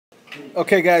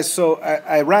Okay, guys, so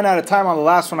I ran out of time on the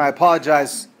last one. I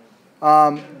apologize.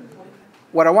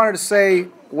 What I wanted to say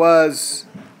was,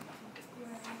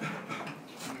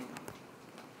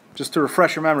 just to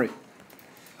refresh your memory,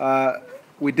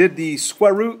 we did the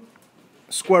square root,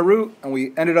 and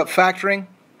we ended up factoring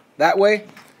that way.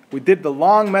 We did the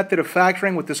long method of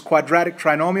factoring with this quadratic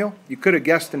trinomial. You could have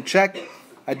guessed and checked.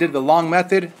 I did the long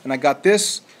method, and I got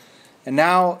this. And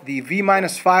now the v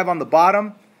minus 5 on the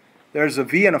bottom, there's a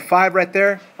v and a 5 right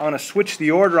there. I'm going to switch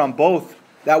the order on both.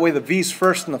 That way the v's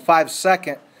first and the 5's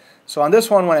second. So on this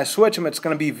one, when I switch them, it's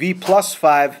going to be v plus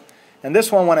 5. And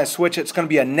this one, when I switch it, it's going to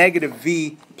be a negative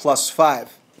v plus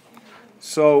 5.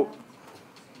 So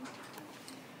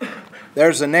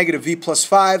there's a negative v plus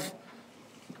 5.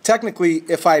 Technically,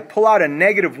 if I pull out a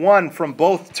negative 1 from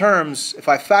both terms, if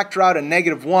I factor out a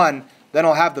negative 1, then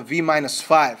I'll have the v minus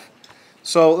 5.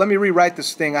 So let me rewrite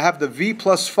this thing. I have the v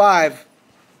plus 5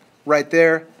 right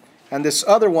there, and this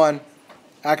other one,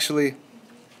 actually,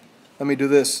 let me do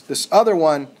this. This other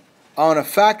one, I want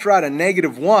to factor out a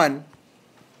negative 1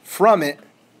 from it,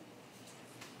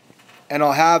 and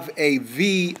I'll have a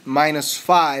v minus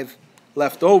 5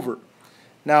 left over.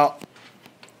 Now,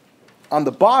 on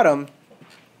the bottom,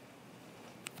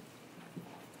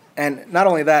 and not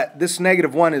only that, this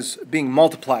negative 1 is being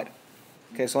multiplied.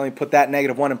 Okay, so let me put that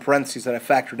negative 1 in parentheses that I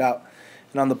factored out.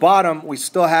 And on the bottom, we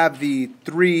still have the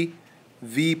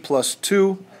 3v plus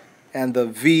 2 and the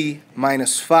v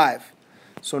minus 5.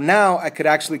 So now I could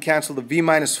actually cancel the v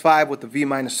minus 5 with the v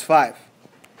minus 5.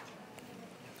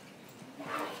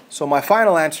 So my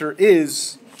final answer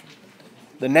is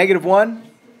the negative 1.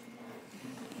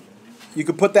 You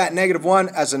could put that negative 1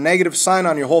 as a negative sign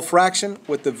on your whole fraction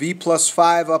with the v plus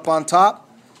 5 up on top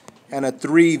and a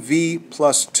 3v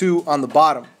plus 2 on the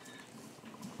bottom.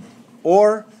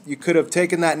 Or you could have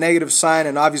taken that negative sign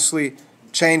and obviously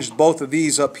changed both of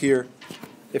these up here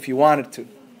if you wanted to.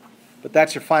 But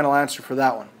that's your final answer for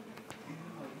that one.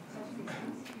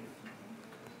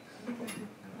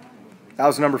 That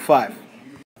was number 5.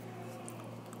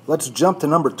 Let's jump to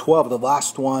number 12, the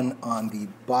last one on the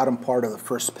bottom part of the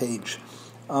first page.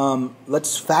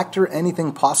 Let's factor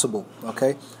anything possible,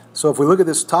 okay? So if we look at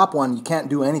this top one, you can't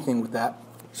do anything with that.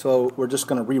 So we're just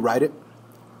going to rewrite it.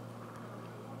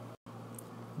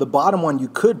 The bottom one, you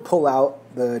could pull out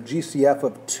the GCF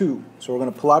of 2. So we're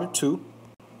going to pull out a 2.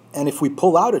 And if we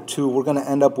pull out a 2, we're going to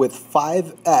end up with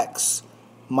 5x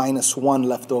minus 1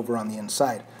 left over on the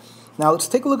inside. Now let's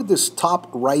take a look at this top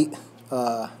right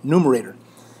numerator.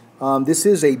 This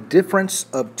is a difference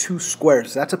of 2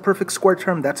 squares. That's a perfect square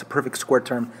term. That's a perfect square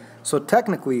term. So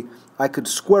technically, I could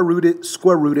square root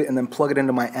it, and then plug it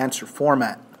into my answer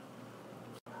format.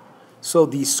 So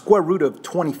the square root of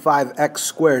 25x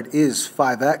squared is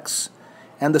 5x.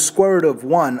 And the square root of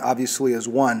 1, obviously, is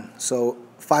 1. So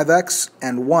 5x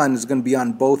and 1 is going to be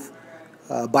on both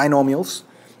binomials.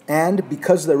 And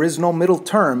because there is no middle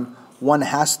term, one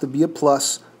has to be a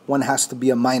plus, one has to be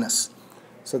a minus.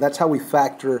 So that's how we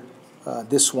factor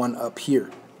this one up here.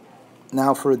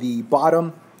 Now for the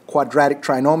bottom quadratic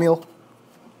trinomial,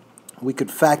 we could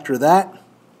factor that.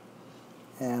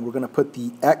 And we're going to put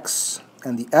the x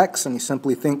and the x, and you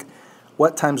simply think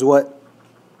what times what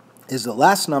is the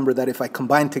last number that if I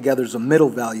combine together is a middle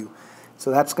value.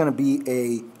 So that's going to be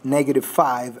a negative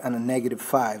 5 and a negative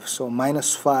 5. So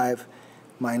minus 5,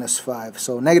 minus 5.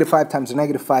 So negative 5 times a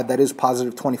negative 5, that is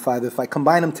positive 25. If I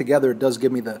combine them together, it does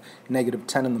give me the negative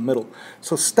 10 in the middle.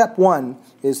 So step 1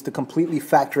 is to completely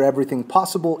factor everything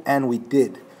possible, and we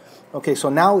did. Okay, so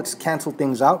now let's cancel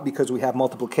things out because we have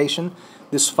multiplication.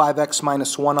 This 5x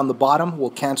minus 1 on the bottom will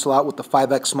cancel out with the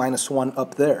 5x minus 1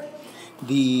 up there.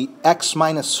 The x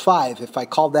minus 5, if I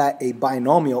call that a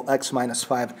binomial x minus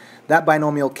 5, that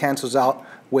binomial cancels out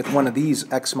with one of these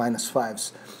x minus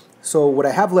 5s. So what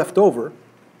I have left over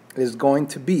is going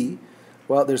to be,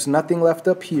 well, there's nothing left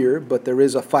up here, but there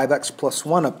is a 5x plus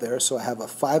 1 up there. So I have a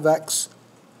 5x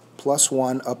plus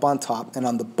 1 up on top. And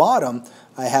on the bottom,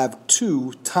 I have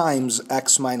 2 times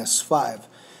x minus 5.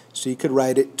 So you could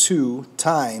write it 2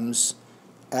 times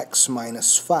x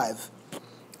minus 5.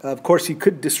 Of course, you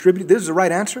could distribute, this is the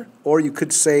right answer, or you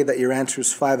could say that your answer is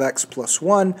 5x plus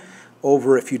 1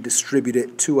 over, if you distribute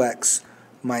it, 2x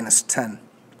minus 10.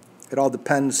 It all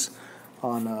depends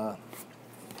on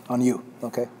you,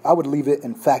 okay? I would leave it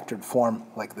in factored form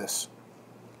like this.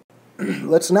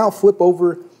 Let's now flip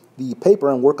over the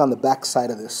paper and work on the back side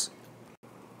of this.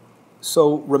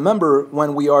 So remember,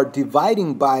 when we are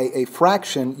dividing by a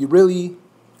fraction, you really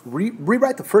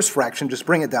rewrite the first fraction, just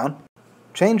bring it down.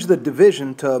 Change the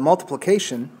division to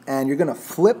multiplication, and you're going to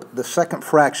flip the second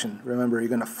fraction. Remember, you're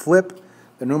going to flip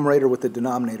the numerator with the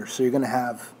denominator. So you're going to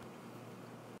have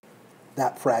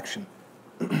that fraction.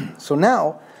 So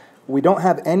now we don't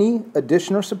have any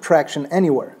addition or subtraction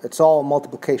anywhere. It's all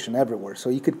multiplication everywhere. So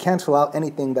you could cancel out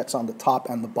anything that's on the top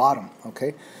and the bottom,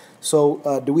 okay?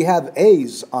 So do we have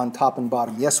A's on top and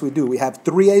bottom? Yes, we do. We have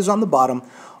 3 A's on the bottom.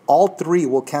 All 3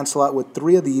 will cancel out with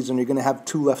 3 of these, and you're going to have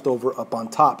 2 left over up on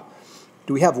top.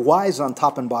 Do we have Y's on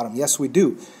top and bottom? Yes, we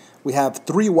do. We have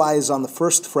 3 Y's on the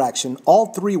first fraction. All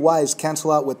 3 Y's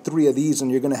cancel out with 3 of these,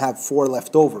 and you're going to have 4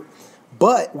 left over.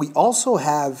 But we also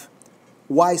have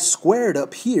y squared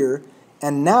up here,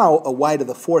 and now a y to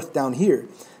the 4th down here.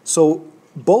 So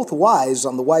both y's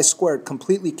on the y squared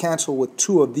completely cancel with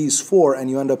 2 of these 4, and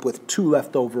you end up with 2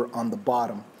 left over on the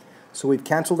bottom. So we've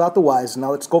canceled out the y's.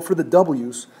 Now let's go for the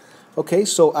w's. Okay,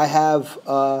 so I have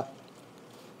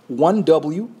 1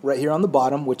 w right here on the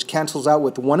bottom, which cancels out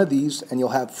with 1 of these, and you'll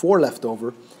have 4 left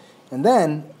over. And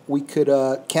then we could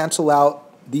cancel out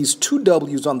these 2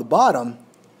 w's on the bottom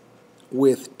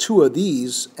with 2 of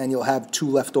these, and you'll have 2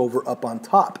 left over up on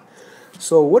top.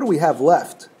 So what do we have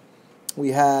left?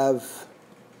 We have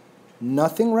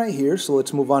nothing right here, so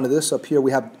let's move on to this. Up here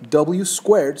we have w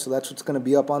squared, so that's what's going to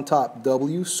be up on top,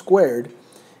 w squared.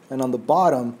 And on the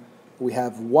bottom we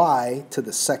have y to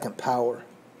the 2nd power.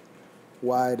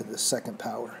 Y to the 2nd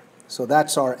power. So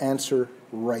that's our answer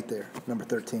right there, number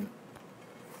 13.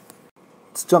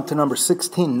 Let's jump to number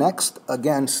 16 next.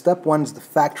 Again, step 1 is to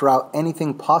factor out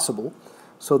anything possible.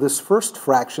 So this first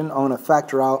fraction, I'm going to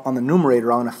factor out on the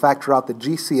numerator, I'm going to factor out the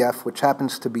GCF, which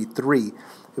happens to be 3.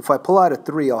 If I pull out a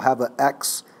 3, I'll have an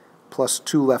x plus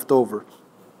 2 left over,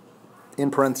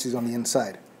 in parentheses on the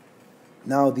inside.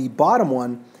 Now the bottom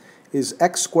one is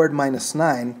x squared minus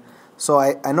 9. So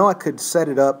I know I could set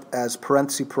it up as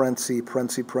parenthesis, parenthesis,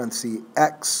 parenthesis,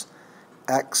 parenthesis,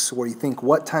 x, where you think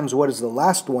what times what is the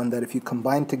last one that if you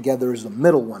combine together is the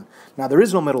middle one. Now there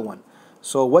is no middle one.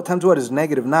 So what times what is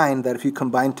negative 9 that if you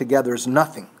combine together is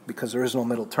nothing because there is no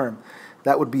middle term.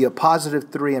 That would be a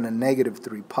positive 3 and a negative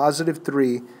 3. Positive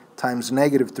 3 times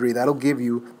negative 3, that'll give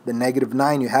you the negative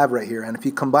 9 you have right here. And if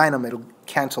you combine them, it'll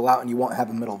cancel out and you won't have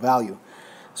a middle value.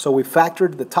 So we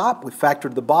factored the top, we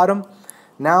factored the bottom.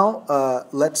 Now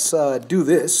let's do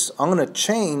this. I'm going to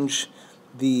change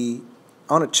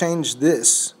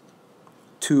this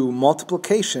to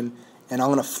multiplication, and I'm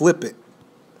going to flip it.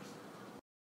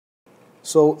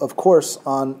 So of course,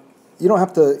 you don't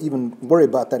have to even worry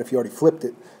about that if you already flipped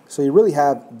it. So you really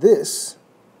have this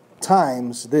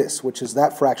times this, which is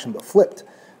that fraction but flipped.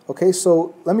 Okay,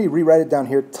 so let me rewrite it down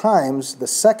here, times the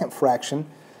 2nd fraction.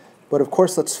 But of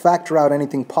course, let's factor out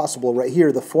anything possible. Right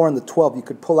here, the 4 and the 12, you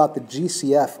could pull out the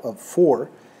GCF of 4.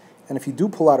 And if you do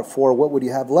pull out a 4, what would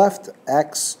you have left?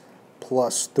 X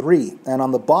plus 3. And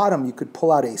on the bottom, you could pull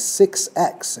out a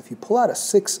 6x. If you pull out a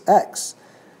 6x,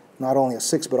 not only a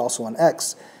 6 but also an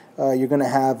x, you're going to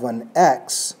have an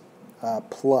x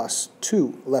plus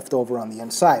 2 left over on the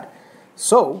inside.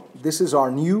 So this is our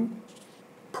new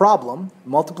problem,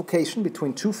 multiplication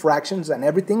between 2 fractions, and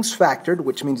everything's factored,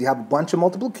 which means you have a bunch of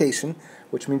multiplication,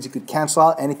 which means you could cancel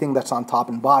out anything that's on top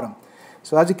and bottom.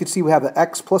 So as you can see, we have an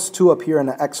x plus 2 up here and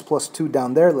an x plus 2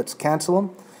 down there. Let's cancel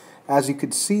them. As you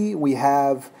can see, we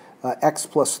have x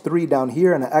plus 3 down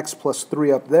here and an x plus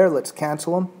 3 up there. Let's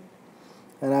cancel them.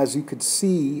 And as you could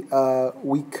see,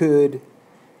 we could,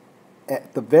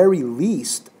 at the very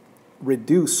least,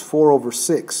 reduce 4 over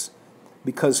 6.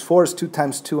 Because 4 is 2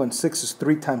 times 2 and 6 is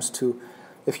 3 times 2.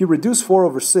 If you reduce 4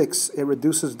 over 6, it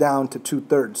reduces down to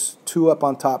 2/3. 2 up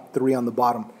on top, 3 on the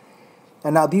bottom.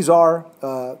 And now these are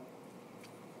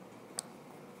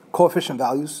coefficient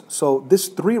values. So this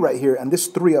 3 right here and this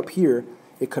 3 up here,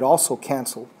 it could also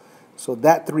cancel. So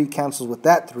that 3 cancels with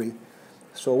that 3.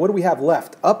 So what do we have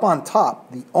left? Up on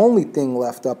top, the only thing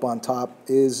left up on top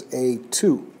is a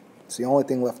 2. It's the only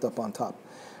thing left up on top.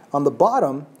 On the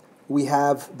bottom, we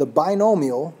have the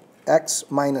binomial x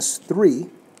minus 3,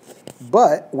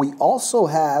 but we also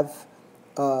have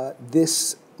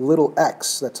this little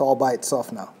x that's all by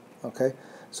itself now. Okay,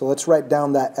 so let's write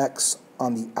down that x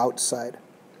on the outside.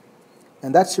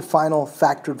 And that's your final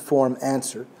factored form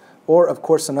answer. Or, of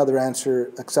course, another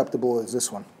answer acceptable is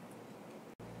this one.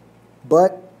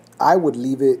 But I would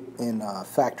leave it in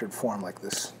factored form like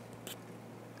this.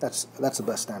 That's the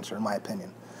best answer, in my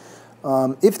opinion.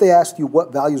 If they asked you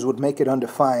what values would make it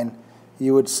undefined,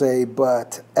 you would say,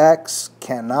 but x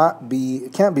can't be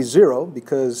 0,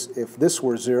 because if this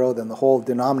were 0, then the whole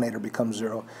denominator becomes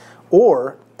 0.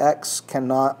 Or x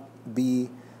cannot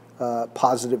be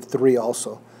positive 3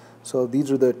 also. So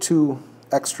these are the 2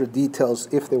 extra details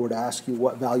if they were to ask you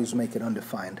what values make it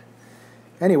undefined.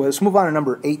 Anyway, let's move on to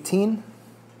number 18.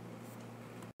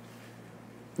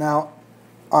 Now,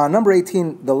 on number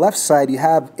 18, the left side, you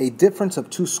have a difference of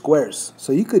 2 squares.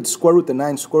 So you could square root the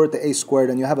 9, square root the a squared,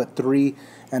 and you have a 3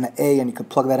 and an a, and you could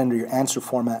plug that into your answer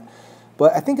format.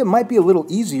 But I think it might be a little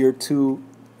easier to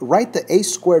write the a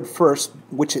squared first,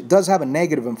 which it does have a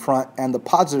negative in front, and the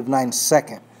positive 9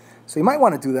 second. So you might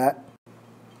want to do that.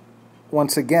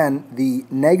 Once again, the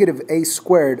negative a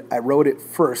squared, I wrote it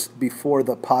first before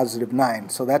the positive 9.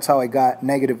 So that's how I got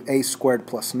negative a squared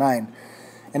plus 9.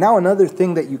 And now another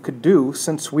thing that you could do,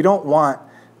 since we don't want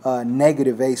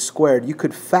negative a squared, you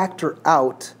could factor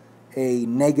out a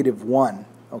negative 1,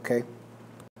 okay?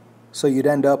 So you'd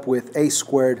end up with a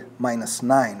squared minus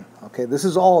 9, okay? This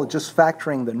is all just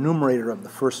factoring the numerator of the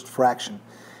first fraction.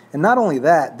 And not only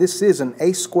that, this is an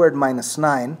a squared minus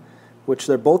 9, which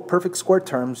they're both perfect square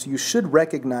terms. You should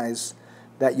recognize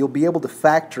that you'll be able to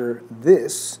factor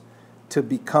this to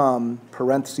become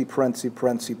parenthesis, parenthesis,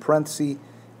 parenthesis, parenthesis,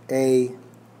 a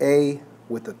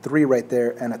with a 3 right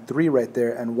there and a 3 right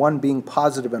there, and one being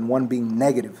positive and one being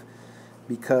negative,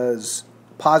 because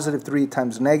positive 3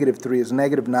 times negative 3 is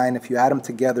negative 9. If you add them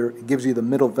together, it gives you the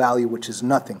middle value, which is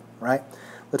nothing, right?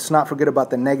 Let's not forget about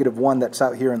the negative 1 that's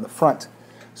out here in the front.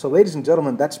 So ladies and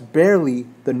gentlemen, that's barely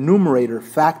the numerator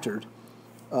factored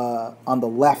on the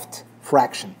left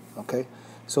fraction, okay?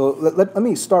 So let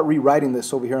me start rewriting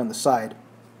this over here on the side.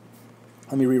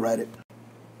 Let me rewrite it.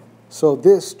 So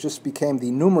this just became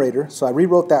the numerator. So I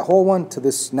rewrote that whole one to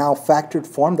this now factored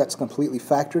form that's completely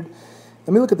factored.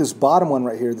 Let me look at this bottom one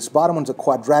right here. This bottom one's a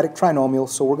quadratic trinomial,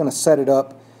 so we're going to set it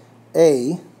up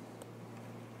a,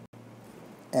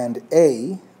 and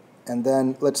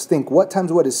then let's think, what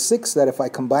times what is 6 that if I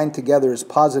combine together is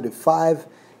positive 5?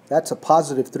 That's a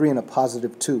positive 3 and a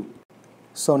positive 2.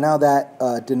 So now that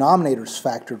denominator's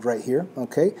factored right here,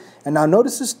 okay? And now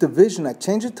notice this division, I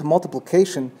changed it to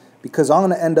multiplication because I'm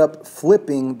going to end up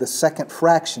flipping the second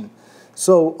fraction.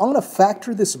 So I'm going to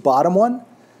factor this bottom one,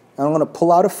 and I'm going to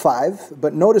pull out a 5,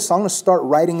 but notice I'm going to start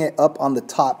writing it up on the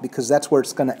top because that's where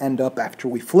it's going to end up after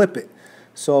we flip it.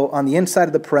 So on the inside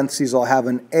of the parentheses, I'll have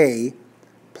an a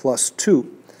plus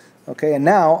 2. Okay, and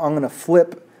now I'm going to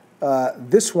flip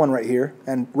this one right here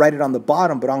and write it on the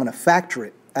bottom, but I'm going to factor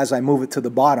it as I move it to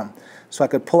the bottom. So I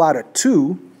could pull out a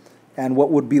 2, and what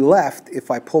would be left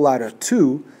if I pull out a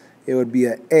 2, it would be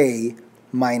an a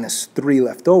minus 3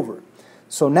 left over.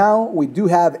 So now we do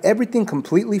have everything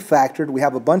completely factored. We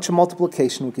have a bunch of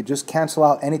multiplication. We could just cancel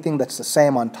out anything that's the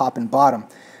same on top and bottom,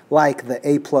 like the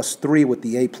a plus 3 with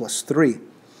the a plus 3,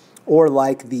 or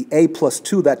like the a plus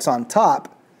 2 that's on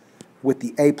top with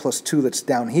the a plus 2 that's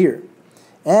down here,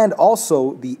 and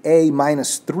also the a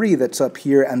minus 3 that's up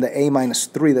here and the a minus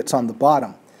 3 that's on the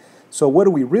bottom. So what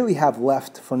do we really have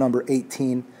left for number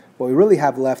 18? What we really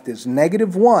have left is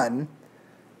negative 1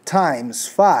 times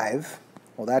 5.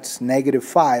 Well, that's negative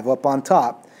 5 up on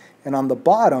top. And on the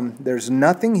bottom, there's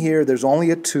nothing here. There's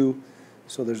only a 2.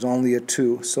 So there's only a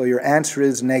 2. So your answer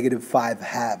is negative 5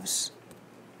 halves.